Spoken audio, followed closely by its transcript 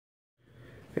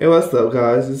Hey, what's up,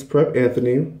 guys? It's Prep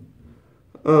Anthony.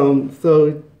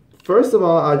 So first of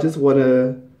all, I just want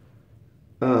to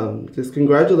just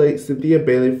congratulate Cynthia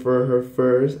Bailey for her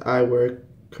first eyewear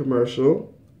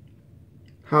commercial.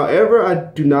 However, I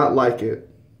do not like it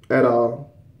at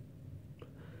all.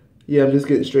 Yeah, I'm just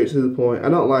getting straight to the point. I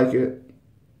don't like it.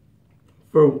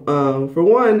 For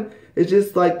one, it's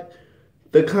just like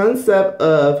the concept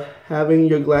of having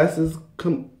your glasses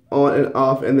come on and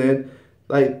off, and then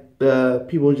like the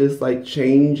people just like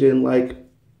change and like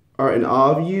are in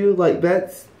awe of you. Like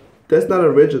that's not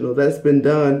original. That's been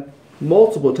done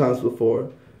multiple times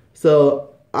before.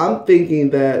 So I'm thinking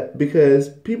that because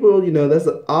people, that's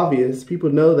obvious.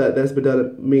 People know that that's been done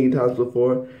a million times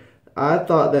before. I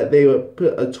thought that they would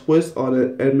put a twist on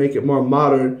it and make it more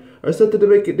modern or something to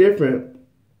make it different.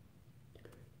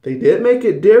 They did make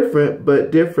it different, but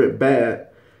different bad.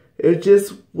 It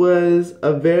just was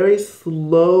a very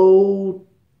slow,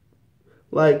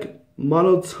 like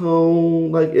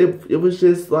monotone, like it was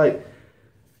just like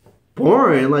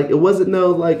boring. Like it wasn't no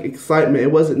like excitement.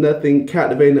 It wasn't nothing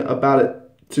captivating about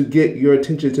it to get your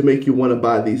attention to make you want to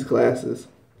buy these glasses.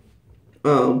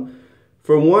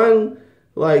 For one,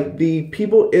 like the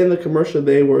people in the commercial,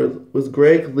 was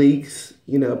Greg Leaks,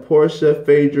 Portia,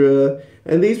 Phaedra,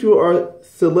 and these people are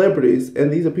celebrities,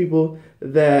 and these are people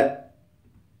that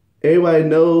everybody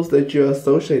knows that you're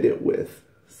associated with.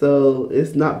 So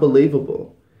it's not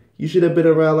believable. You should have been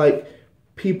around like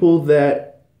people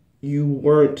that you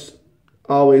weren't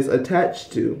always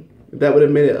attached to. That would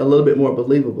have made it a little bit more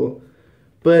believable.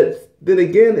 But then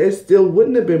again, it still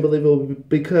wouldn't have been believable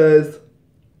because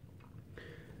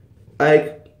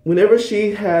like whenever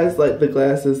she has like the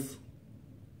glasses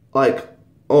like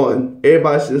on,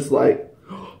 everybody's just like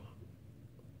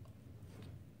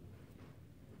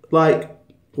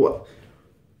what?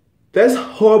 That's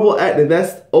horrible acting.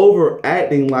 That's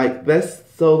overacting. Like that's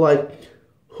so like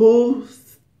who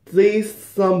sees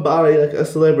somebody like a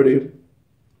celebrity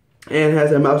and has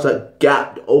their mouth like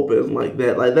gapped open like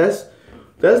that? Like that's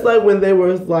like when there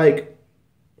was like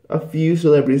a few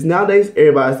celebrities. Nowadays,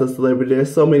 everybody's a celebrity.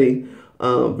 There's so many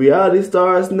reality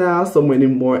stars now, so many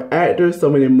more actors, so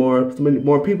many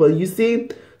more people. You see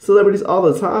celebrities all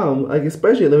the time, like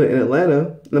especially living in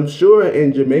Atlanta. And I'm sure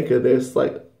in Jamaica, there's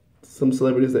like some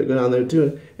celebrities that go down there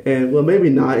too. And well, maybe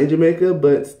not in Jamaica,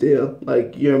 but still,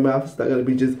 like your mouth's not gonna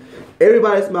be just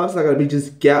everybody's mouth's not gonna be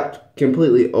just gapped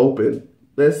completely open.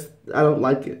 I don't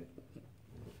like it.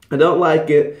 I don't like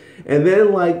it. And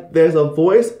then like there's a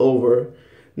voiceover.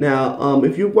 Now,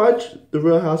 if you watch The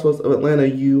Real Housewives of Atlanta,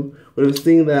 you would have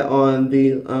seen that on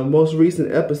the most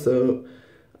recent episode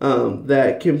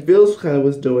that Kim Fields kind of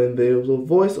was doing. There was a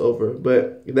voiceover,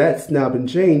 but that's now been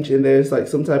changed, and there's like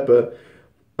some type of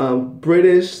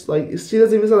British, like she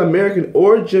doesn't even sound American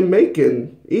or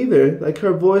Jamaican either. Like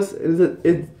her voice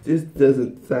it just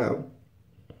doesn't sound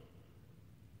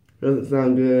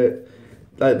good.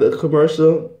 Like the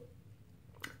commercial.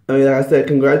 I mean, like I said,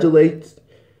 congratulations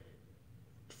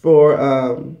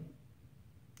for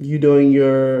you doing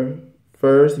your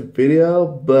first video,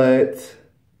 but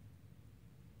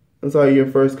I'm sorry, your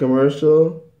first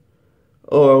commercial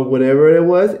or whatever it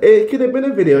was. It could have been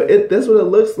a video. That's what it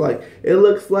looks like. It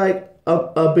looks like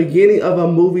a beginning of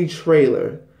a movie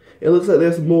trailer. It looks like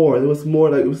there's more. It was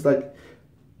like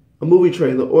a movie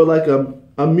trailer or like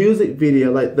a music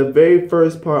video, like the very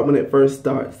first part when it first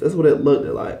starts. That's what it looked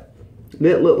like. And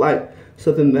it looked like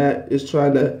something that is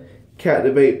trying to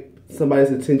captivate somebody's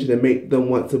attention and make them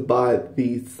want to buy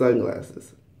these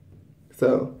sunglasses.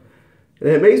 So, and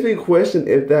it makes me question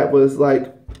if that was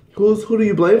like, who do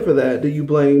you blame for that? Do you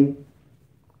blame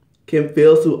Kim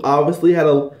Fields, who obviously had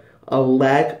a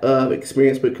lack of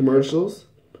experience with commercials?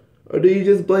 Or do you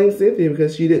just blame Cynthia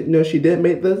because she didn't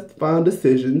make the final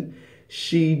decision?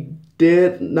 She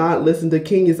did not listen to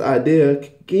Kenya's idea.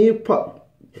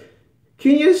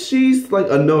 Kenya, she's like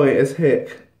annoying as heck.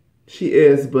 She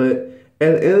is, but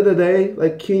at the end of the day,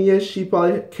 like Kenya, she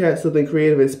probably had something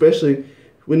creative, especially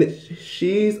when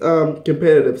she's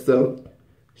competitive. So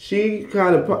she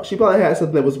probably had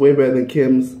something that was way better than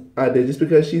Kim's idea, just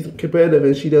because she's competitive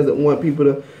and she doesn't want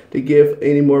people to give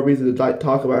any more reason to like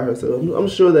talk about her. So I'm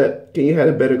sure that Kenya had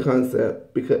a better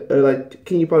concept because like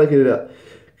Kenya probably could have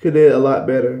a lot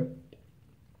better.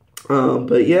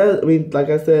 But yeah, I mean, like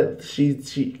I said, she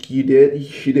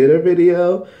did her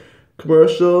video,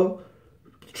 commercial,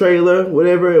 trailer,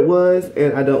 whatever it was,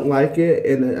 and I don't like it,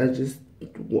 and I just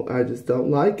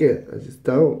don't like it. I just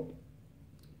don't.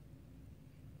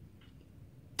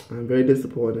 I'm very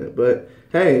disappointed, but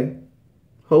hey,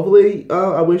 hopefully,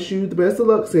 I wish you the best of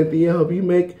luck, Cynthia. I hope you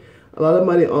make a lot of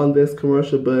money on this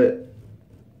commercial, but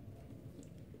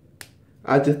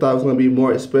I just thought it was going to be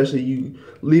more, especially you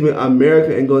leaving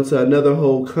America and going to another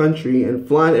whole country and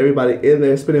flying everybody in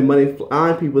there, spending money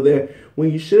flying people there,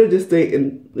 when you should have just stayed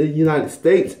in the United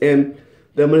States. And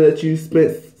the money that you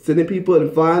spent sending people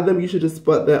and flying them, you should just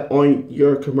spent that on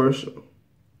your commercial.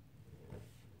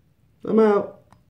 I'm out.